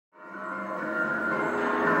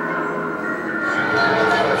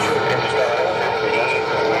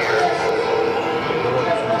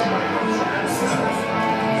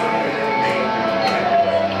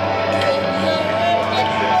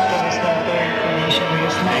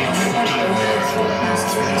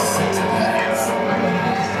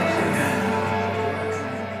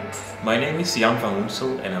My name is Jan Van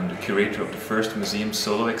Woensel and I'm the curator of the first museum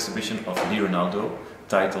solo exhibition of Lee Ranaldo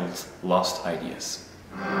titled Lost Ideas.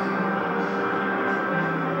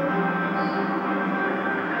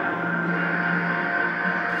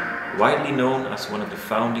 Widely known as one of the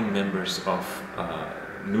founding members of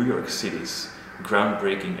New York City's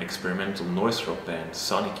groundbreaking experimental noise rock band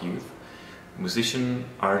Sonic Youth, musician,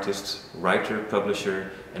 artist, writer, publisher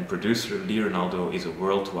and producer Lee Ranaldo is a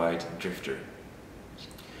worldwide drifter.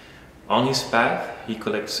 On his path, he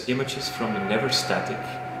collects images from the never-static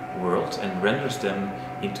world and renders them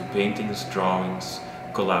into paintings, drawings,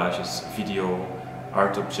 collages, video,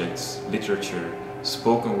 art objects, literature,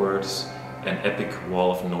 spoken words, and epic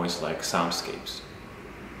wall of noise-like soundscapes.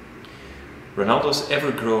 Ranaldo's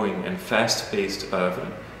ever-growing and fast-paced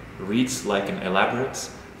oeuvre reads like an elaborate,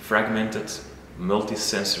 fragmented,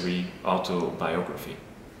 multi-sensory autobiography.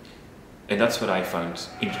 And that's what I found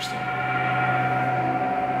interesting.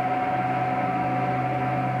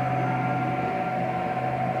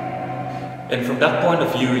 And from that point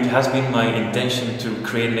of view, it has been my intention to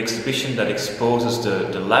create an exhibition that exposes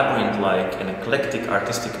the labyrinth-like and eclectic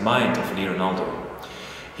artistic mind of Lee Ranaldo.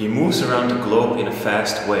 He moves around the globe in a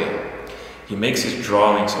fast way. He makes his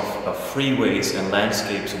drawings of freeways and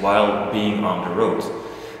landscapes while being on the road.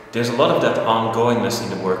 There's a lot of that ongoingness in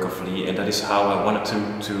the work of Lee, and that is how I wanted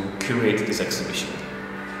to curate this exhibition.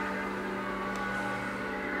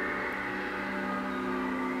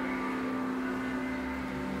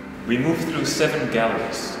 We move through 7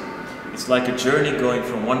 galleries. It's like a journey going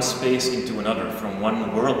from one space into another, from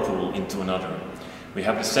one whirlpool into another. We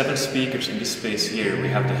have the 7 speakers in this space here, we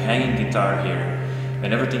have the hanging guitar here,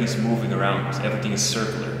 and everything is moving around, everything is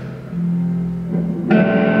circular.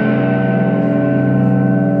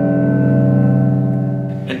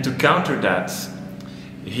 And to counter that,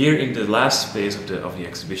 here in the last space of the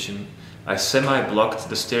exhibition, I semi-blocked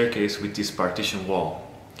the staircase with this partition wall,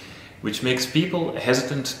 which makes people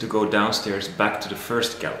hesitant to go downstairs back to the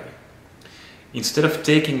first gallery. Instead of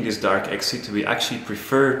taking this dark exit, we actually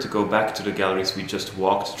prefer to go back to the galleries we just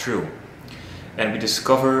walked through. And we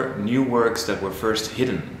discover new works that were first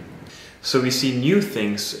hidden. So we see new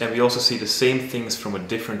things, and we also see the same things from a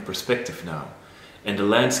different perspective now. And the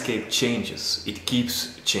landscape changes, it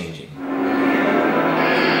keeps changing.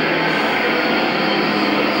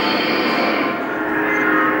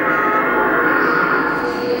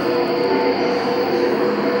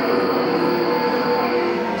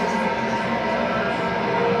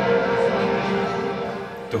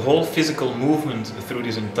 The whole physical movement through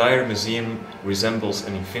this entire museum resembles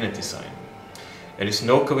an infinity sign. And it's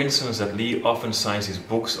no coincidence that Lee often signs his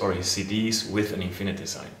books or his CDs with an infinity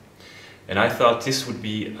sign. And I thought this would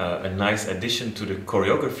be a nice addition to the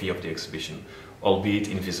choreography of the exhibition, albeit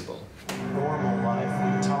invisible.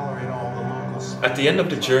 At the end of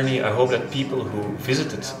the journey, I hope that people who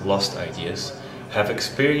visited Lost Ideas have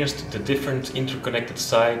experienced the different interconnected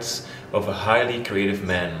sides of a highly creative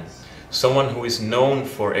man. Someone who is known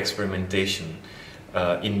for experimentation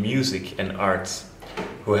in music and art,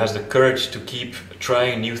 who has the courage to keep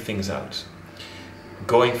trying new things out.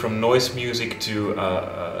 Going from noise music to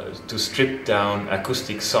stripped down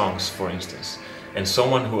acoustic songs, for instance. And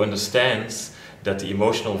someone who understands that the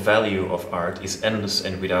emotional value of art is endless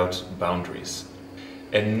and without boundaries.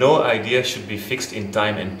 And no idea should be fixed in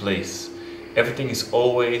time and place. Everything is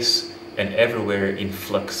always and everywhere in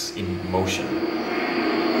flux, in motion.